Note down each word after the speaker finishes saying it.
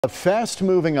A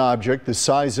fast-moving object the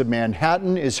size of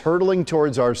Manhattan is hurtling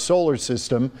towards our solar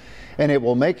system, and it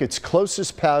will make its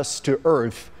closest pass to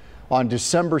Earth on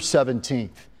December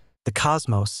 17th. The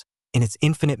cosmos, in its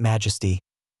infinite majesty,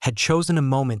 had chosen a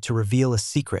moment to reveal a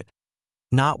secret,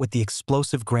 not with the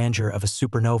explosive grandeur of a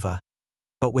supernova,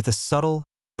 but with a subtle,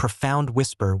 profound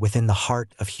whisper within the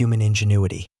heart of human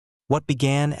ingenuity. What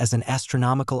began as an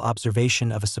astronomical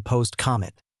observation of a supposed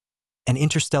comet, an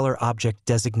interstellar object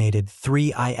designated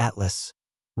 3I Atlas,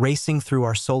 racing through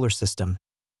our solar system,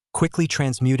 quickly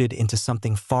transmuted into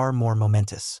something far more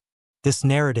momentous. This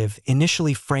narrative,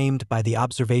 initially framed by the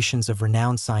observations of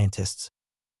renowned scientists,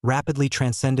 rapidly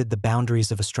transcended the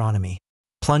boundaries of astronomy,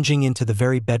 plunging into the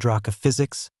very bedrock of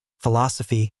physics,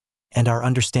 philosophy, and our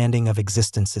understanding of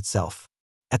existence itself.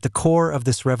 At the core of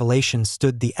this revelation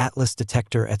stood the Atlas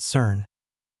detector at CERN,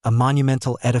 a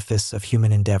monumental edifice of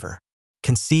human endeavor.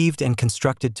 Conceived and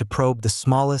constructed to probe the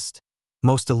smallest,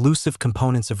 most elusive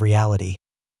components of reality,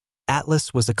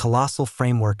 Atlas was a colossal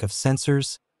framework of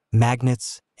sensors,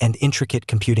 magnets, and intricate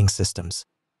computing systems.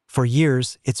 For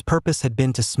years, its purpose had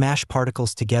been to smash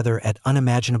particles together at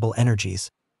unimaginable energies,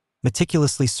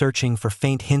 meticulously searching for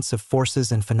faint hints of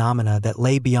forces and phenomena that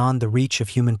lay beyond the reach of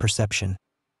human perception,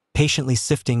 patiently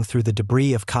sifting through the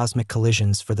debris of cosmic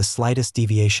collisions for the slightest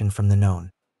deviation from the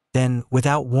known. Then,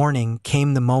 without warning,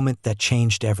 came the moment that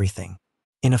changed everything.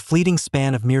 In a fleeting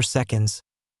span of mere seconds,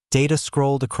 data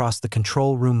scrolled across the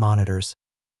control room monitors,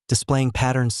 displaying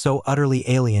patterns so utterly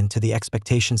alien to the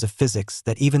expectations of physics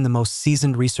that even the most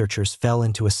seasoned researchers fell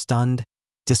into a stunned,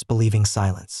 disbelieving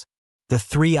silence. The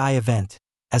 3I event,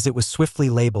 as it was swiftly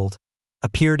labeled,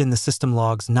 appeared in the system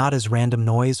logs not as random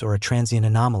noise or a transient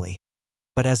anomaly,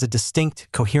 but as a distinct,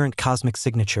 coherent cosmic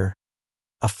signature,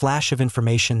 a flash of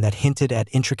information that hinted at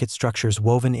intricate structures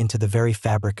woven into the very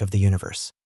fabric of the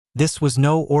universe. This was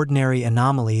no ordinary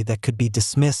anomaly that could be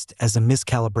dismissed as a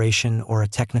miscalibration or a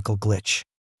technical glitch.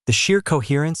 The sheer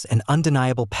coherence and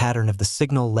undeniable pattern of the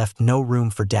signal left no room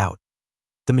for doubt.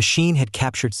 The machine had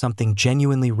captured something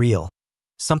genuinely real,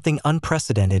 something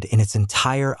unprecedented in its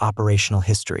entire operational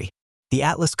history. The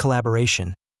Atlas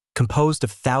collaboration, composed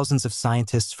of thousands of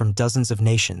scientists from dozens of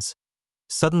nations,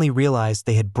 suddenly realized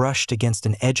they had brushed against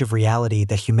an edge of reality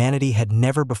that humanity had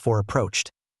never before approached,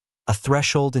 a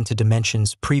threshold into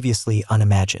dimensions previously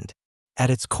unimagined. At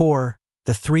its core,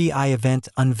 the 3I event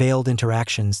unveiled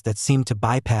interactions that seemed to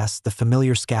bypass the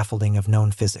familiar scaffolding of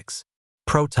known physics.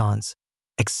 Protons,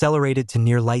 accelerated to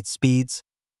near light speeds,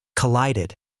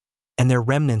 collided, and their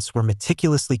remnants were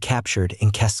meticulously captured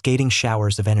in cascading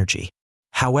showers of energy.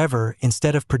 However,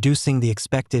 instead of producing the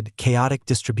expected chaotic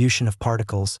distribution of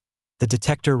particles, the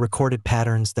detector recorded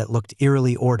patterns that looked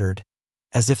eerily ordered,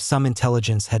 as if some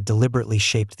intelligence had deliberately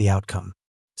shaped the outcome.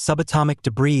 Subatomic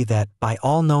debris that, by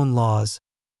all known laws,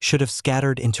 should have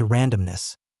scattered into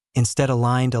randomness, instead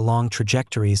aligned along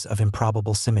trajectories of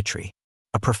improbable symmetry.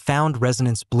 A profound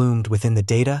resonance bloomed within the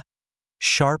data,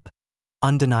 sharp,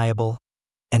 undeniable,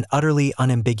 and utterly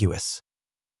unambiguous.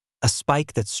 A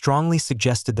spike that strongly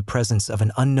suggested the presence of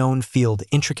an unknown field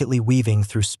intricately weaving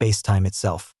through space-time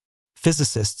itself.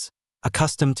 Physicists,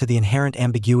 accustomed to the inherent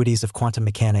ambiguities of quantum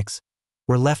mechanics,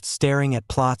 were left staring at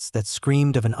plots that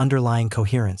screamed of an underlying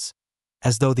coherence,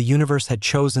 as though the universe had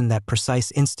chosen that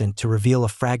precise instant to reveal a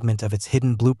fragment of its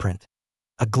hidden blueprint,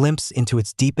 a glimpse into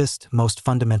its deepest, most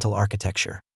fundamental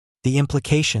architecture. The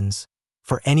implications,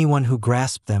 for anyone who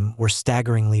grasped them, were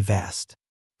staggeringly vast.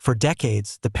 For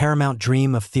decades, the paramount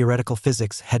dream of theoretical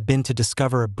physics had been to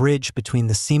discover a bridge between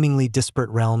the seemingly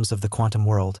disparate realms of the quantum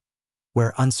world,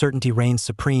 where uncertainty reigned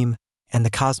supreme, and the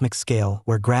cosmic scale,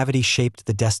 where gravity shaped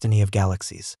the destiny of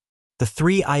galaxies. The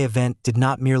 3I event did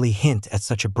not merely hint at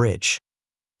such a bridge.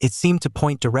 It seemed to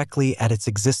point directly at its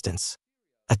existence,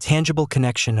 a tangible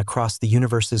connection across the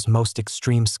universe's most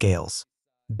extreme scales.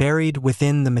 Buried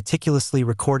within the meticulously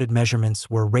recorded measurements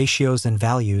were ratios and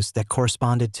values that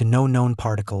corresponded to no known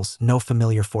particles, no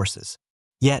familiar forces.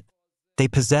 Yet, they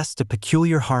possessed a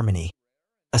peculiar harmony,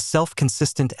 a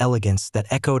self-consistent elegance that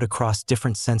echoed across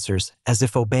different sensors as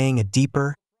if obeying a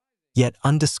deeper, yet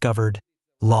undiscovered,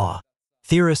 law.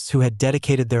 Theorists who had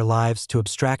dedicated their lives to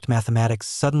abstract mathematics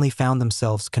suddenly found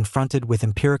themselves confronted with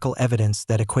empirical evidence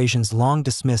that equations long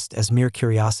dismissed as mere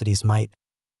curiosities might,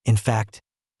 in fact,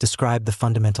 describe the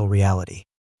fundamental reality.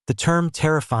 The term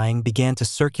terrifying began to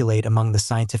circulate among the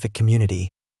scientific community,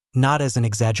 not as an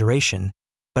exaggeration,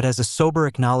 but as a sober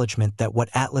acknowledgement that what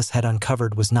Atlas had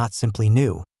uncovered was not simply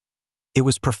new. It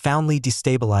was profoundly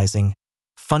destabilizing,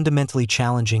 fundamentally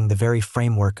challenging the very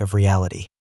framework of reality.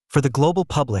 For the global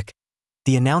public,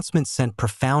 the announcement sent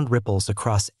profound ripples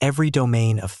across every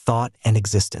domain of thought and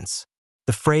existence.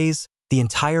 The phrase, the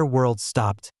entire world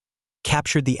stopped,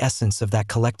 captured the essence of that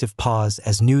collective pause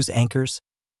as news anchors,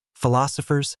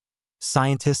 philosophers,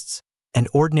 scientists, and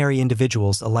ordinary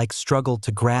individuals alike struggled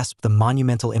to grasp the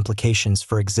monumental implications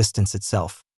for existence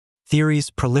itself. Theories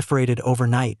proliferated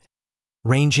overnight,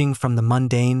 ranging from the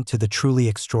mundane to the truly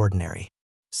extraordinary.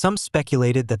 Some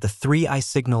speculated that the 3-eye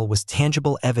signal was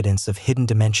tangible evidence of hidden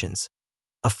dimensions,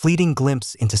 a fleeting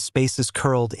glimpse into spaces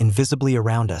curled invisibly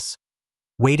around us,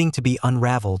 waiting to be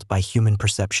unraveled by human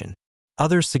perception.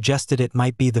 Others suggested it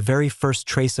might be the very first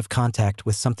trace of contact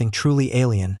with something truly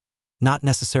alien, not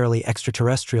necessarily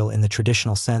extraterrestrial in the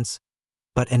traditional sense,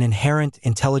 but an inherent,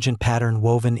 intelligent pattern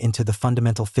woven into the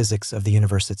fundamental physics of the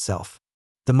universe itself.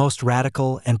 The most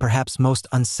radical and perhaps most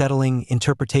unsettling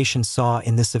interpretation saw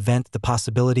in this event the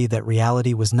possibility that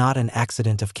reality was not an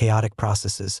accident of chaotic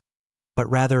processes, but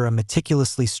rather a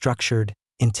meticulously structured,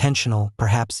 intentional,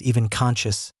 perhaps even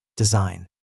conscious, design.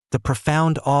 The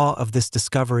profound awe of this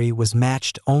discovery was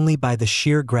matched only by the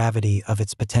sheer gravity of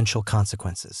its potential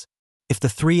consequences. If the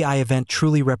 3-eye event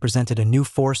truly represented a new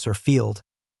force or field,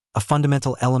 a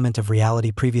fundamental element of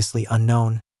reality previously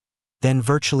unknown, then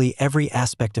virtually every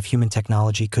aspect of human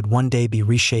technology could one day be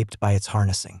reshaped by its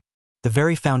harnessing. The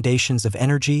very foundations of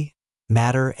energy,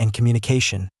 matter, and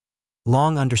communication,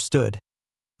 long understood,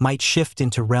 might shift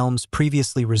into realms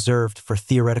previously reserved for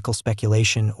theoretical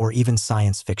speculation or even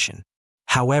science fiction.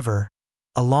 However,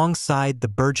 alongside the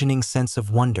burgeoning sense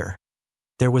of wonder,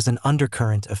 there was an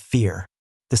undercurrent of fear.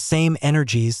 The same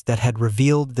energies that had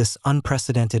revealed this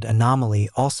unprecedented anomaly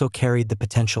also carried the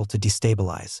potential to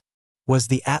destabilize. Was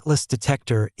the Atlas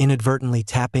detector inadvertently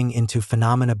tapping into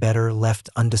phenomena better left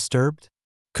undisturbed?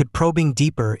 Could probing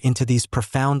deeper into these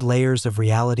profound layers of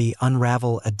reality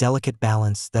unravel a delicate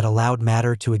balance that allowed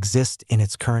matter to exist in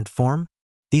its current form?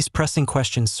 These pressing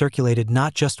questions circulated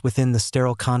not just within the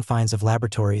sterile confines of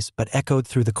laboratories but echoed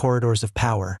through the corridors of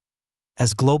power,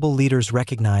 as global leaders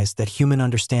recognized that human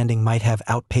understanding might have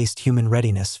outpaced human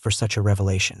readiness for such a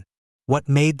revelation. What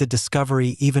made the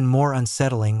discovery even more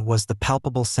unsettling was the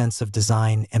palpable sense of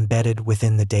design embedded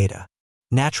within the data.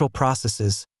 Natural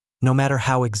processes, no matter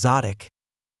how exotic,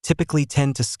 typically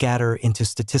tend to scatter into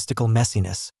statistical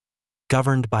messiness,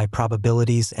 governed by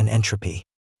probabilities and entropy.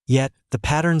 Yet, the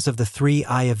patterns of the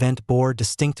 3-eye event bore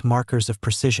distinct markers of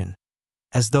precision,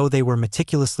 as though they were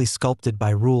meticulously sculpted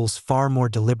by rules far more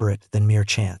deliberate than mere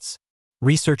chance.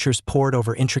 Researchers pored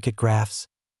over intricate graphs,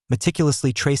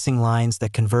 meticulously tracing lines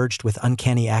that converged with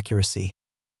uncanny accuracy,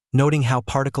 noting how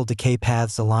particle decay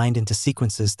paths aligned into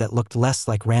sequences that looked less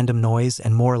like random noise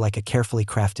and more like a carefully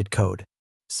crafted code.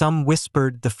 Some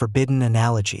whispered the forbidden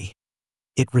analogy.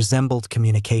 It resembled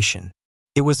communication.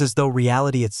 It was as though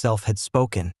reality itself had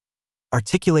spoken,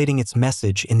 articulating its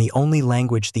message in the only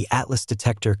language the Atlas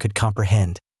detector could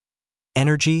comprehend: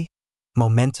 energy,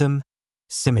 momentum,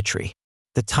 symmetry.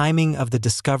 The timing of the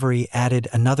discovery added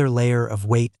another layer of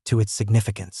weight to its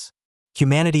significance.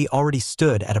 Humanity already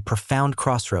stood at a profound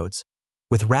crossroads,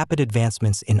 with rapid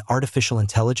advancements in artificial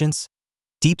intelligence,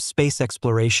 deep space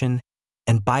exploration,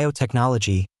 and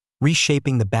biotechnology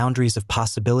reshaping the boundaries of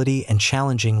possibility and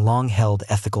challenging long-held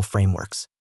ethical frameworks.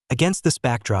 Against this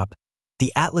backdrop,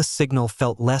 the Atlas signal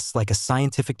felt less like a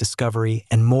scientific discovery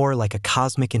and more like a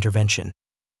cosmic intervention,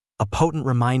 a potent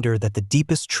reminder that the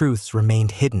deepest truths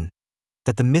remained hidden,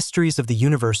 that the mysteries of the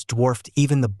universe dwarfed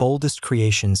even the boldest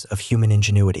creations of human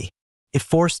ingenuity. It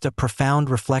forced a profound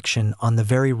reflection on the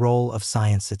very role of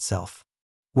science itself.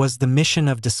 Was the mission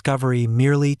of discovery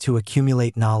merely to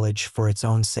accumulate knowledge for its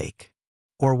own sake?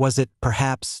 Or was it,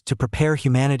 perhaps, to prepare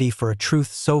humanity for a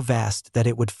truth so vast that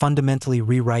it would fundamentally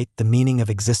rewrite the meaning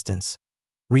of existence,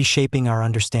 reshaping our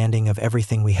understanding of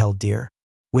everything we held dear?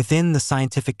 Within the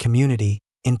scientific community,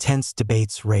 intense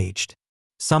debates raged.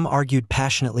 Some argued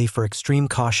passionately for extreme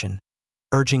caution,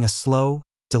 urging a slow,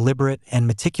 deliberate, and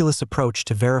meticulous approach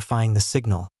to verifying the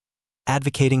signal,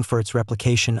 advocating for its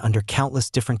replication under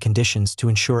countless different conditions to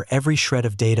ensure every shred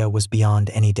of data was beyond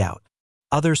any doubt.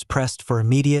 Others pressed for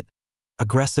immediate,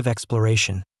 aggressive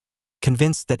exploration,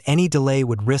 convinced that any delay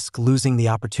would risk losing the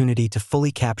opportunity to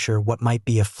fully capture what might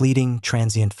be a fleeting,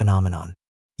 transient phenomenon.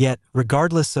 Yet,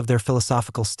 regardless of their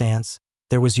philosophical stance,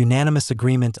 there was unanimous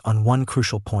agreement on one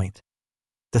crucial point.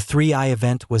 The 3-eye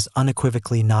event was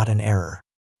unequivocally not an error.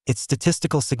 Its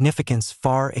statistical significance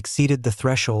far exceeded the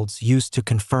thresholds used to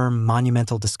confirm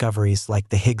monumental discoveries like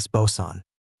the Higgs boson.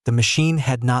 The machine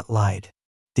had not lied.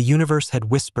 The universe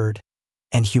had whispered,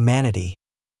 and humanity,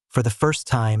 for the first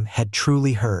time, had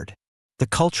truly heard. The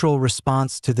cultural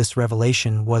response to this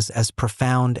revelation was as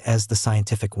profound as the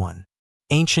scientific one.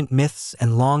 Ancient myths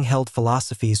and long-held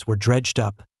philosophies were dredged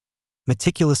up,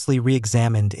 meticulously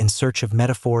re-examined in search of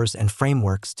metaphors and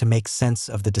frameworks to make sense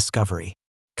of the discovery.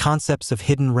 Concepts of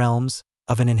hidden realms,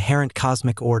 of an inherent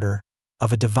cosmic order,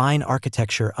 of a divine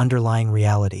architecture underlying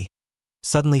reality,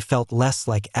 suddenly felt less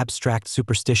like abstract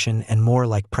superstition and more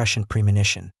like prescient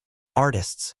premonition.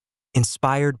 Artists,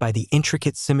 inspired by the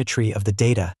intricate symmetry of the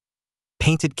data,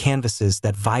 painted canvases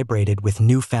that vibrated with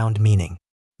newfound meaning.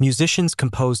 Musicians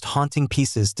composed haunting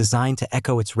pieces designed to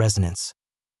echo its resonance,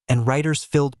 and writers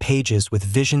filled pages with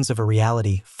visions of a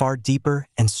reality far deeper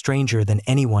and stranger than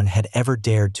anyone had ever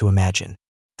dared to imagine.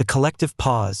 The collective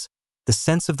pause, the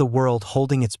sense of the world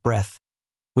holding its breath,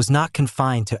 was not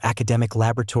confined to academic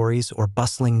laboratories or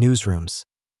bustling newsrooms.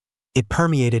 It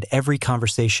permeated every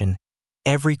conversation,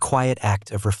 every quiet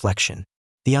act of reflection.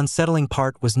 The unsettling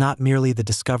part was not merely the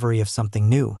discovery of something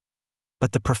new,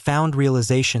 but the profound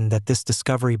realization that this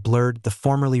discovery blurred the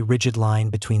formerly rigid line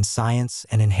between science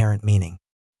and inherent meaning.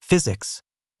 Physics,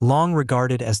 long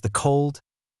regarded as the cold,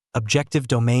 objective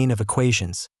domain of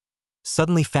equations,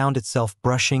 suddenly found itself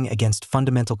brushing against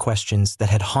fundamental questions that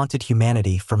had haunted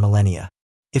humanity for millennia.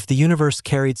 If the universe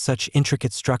carried such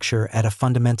intricate structure at a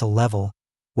fundamental level,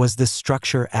 was this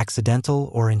structure accidental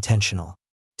or intentional?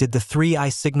 Did the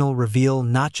 3I signal reveal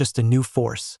not just a new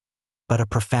force, but a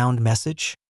profound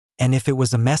message? And if it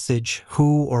was a message,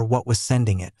 who or what was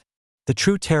sending it? The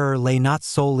true terror lay not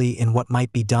solely in what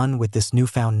might be done with this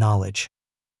newfound knowledge,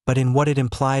 but in what it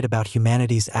implied about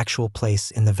humanity's actual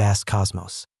place in the vast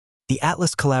cosmos. The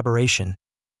Atlas collaboration,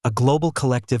 a global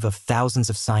collective of thousands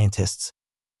of scientists,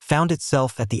 found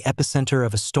itself at the epicenter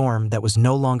of a storm that was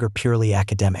no longer purely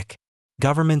academic.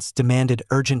 Governments demanded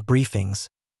urgent briefings,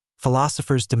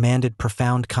 philosophers demanded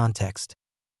profound context,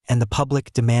 and the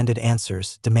public demanded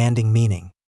answers, demanding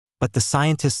meaning. But the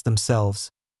scientists themselves,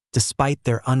 despite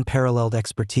their unparalleled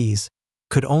expertise,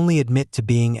 could only admit to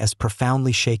being as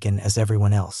profoundly shaken as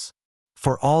everyone else.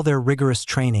 For all their rigorous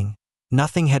training,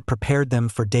 nothing had prepared them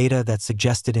for data that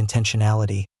suggested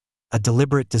intentionality, a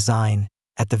deliberate design,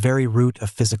 at the very root of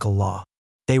physical law.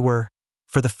 They were,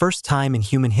 for the first time in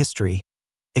human history,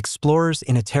 explorers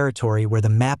in a territory where the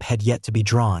map had yet to be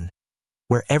drawn,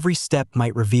 where every step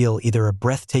might reveal either a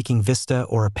breathtaking vista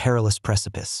or a perilous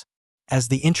precipice. As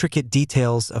the intricate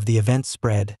details of the event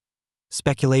spread,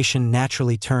 speculation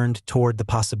naturally turned toward the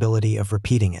possibility of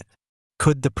repeating it.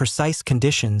 Could the precise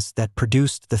conditions that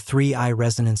produced the 3I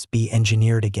resonance be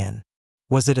engineered again?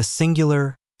 Was it a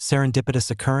singular,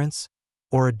 serendipitous occurrence,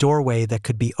 or a doorway that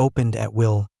could be opened at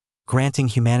will, granting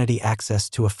humanity access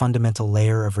to a fundamental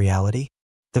layer of reality?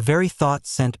 The very thought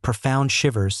sent profound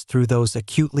shivers through those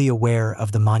acutely aware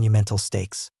of the monumental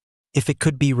stakes. If it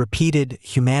could be repeated,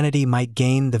 humanity might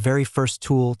gain the very first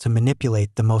tool to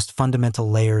manipulate the most fundamental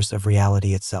layers of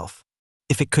reality itself.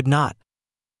 If it could not,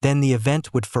 then the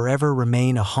event would forever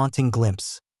remain a haunting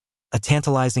glimpse, a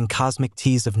tantalizing cosmic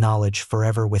tease of knowledge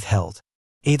forever withheld.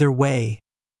 Either way,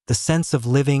 the sense of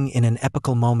living in an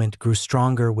epical moment grew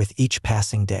stronger with each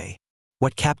passing day.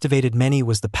 What captivated many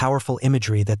was the powerful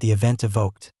imagery that the event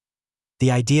evoked.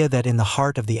 The idea that in the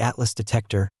heart of the Atlas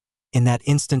detector, in that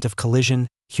instant of collision,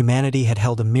 humanity had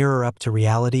held a mirror up to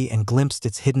reality and glimpsed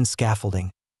its hidden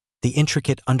scaffolding, the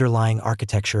intricate underlying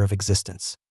architecture of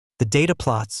existence. The data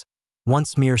plots,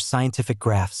 once mere scientific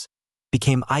graphs,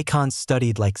 became icons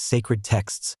studied like sacred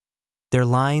texts, their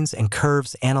lines and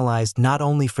curves analyzed not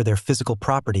only for their physical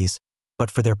properties, but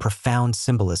for their profound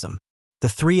symbolism. The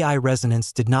 3I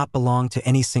resonance did not belong to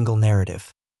any single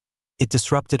narrative. It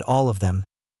disrupted all of them,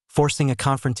 forcing a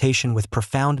confrontation with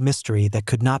profound mystery that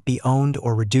could not be owned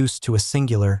or reduced to a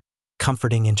singular,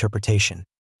 comforting interpretation.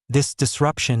 This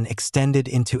disruption extended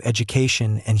into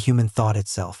education and human thought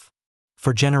itself.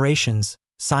 For generations,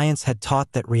 science had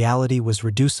taught that reality was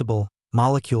reducible,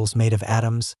 molecules made of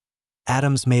atoms,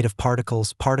 atoms made of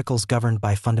particles, particles governed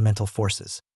by fundamental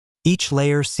forces. Each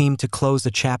layer seemed to close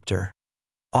a chapter,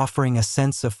 offering a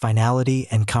sense of finality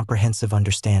and comprehensive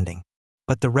understanding.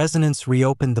 But the resonance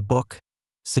reopened the book,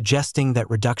 suggesting that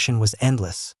reduction was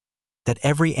endless, that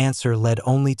every answer led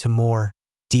only to more,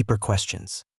 deeper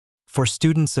questions. For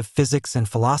students of physics and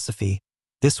philosophy,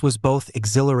 this was both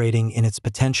exhilarating in its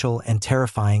potential and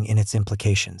terrifying in its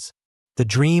implications. The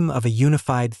dream of a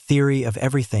unified theory of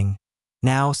everything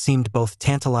now seemed both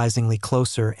tantalizingly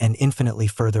closer and infinitely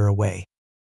further away.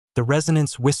 The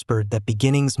resonance whispered that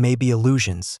beginnings may be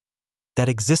illusions, that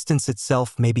existence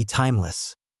itself may be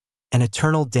timeless, an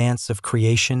eternal dance of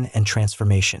creation and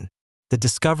transformation. The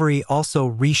discovery also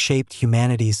reshaped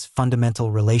humanity's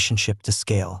fundamental relationship to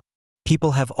scale.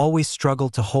 People have always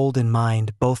struggled to hold in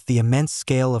mind both the immense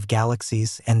scale of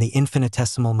galaxies and the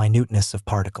infinitesimal minuteness of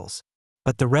particles.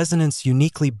 But the resonance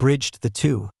uniquely bridged the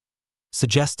two,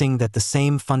 suggesting that the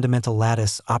same fundamental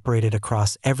lattice operated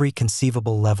across every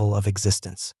conceivable level of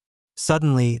existence.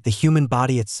 Suddenly, the human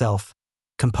body itself,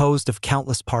 composed of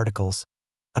countless particles,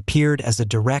 appeared as a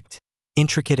direct,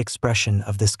 intricate expression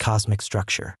of this cosmic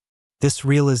structure. This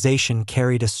realization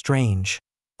carried a strange,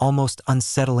 almost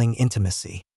unsettling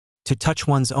intimacy. To touch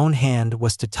one's own hand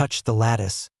was to touch the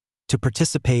lattice, to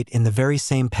participate in the very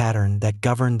same pattern that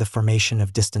governed the formation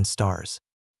of distant stars.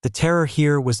 The terror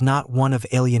here was not one of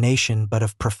alienation but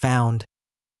of profound,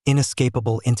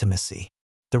 inescapable intimacy.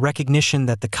 The recognition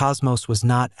that the cosmos was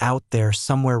not out there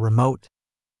somewhere remote,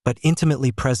 but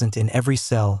intimately present in every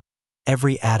cell,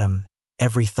 every atom,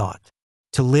 every thought.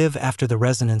 To live after the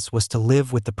resonance was to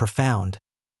live with the profound,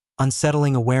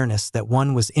 unsettling awareness that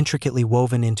one was intricately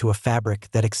woven into a fabric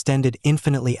that extended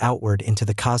infinitely outward into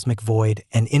the cosmic void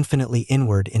and infinitely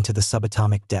inward into the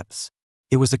subatomic depths.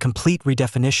 It was a complete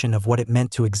redefinition of what it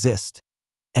meant to exist,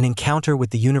 an encounter with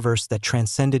the universe that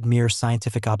transcended mere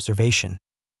scientific observation,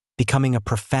 becoming a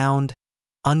profound,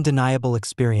 undeniable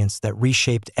experience that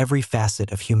reshaped every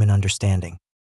facet of human understanding.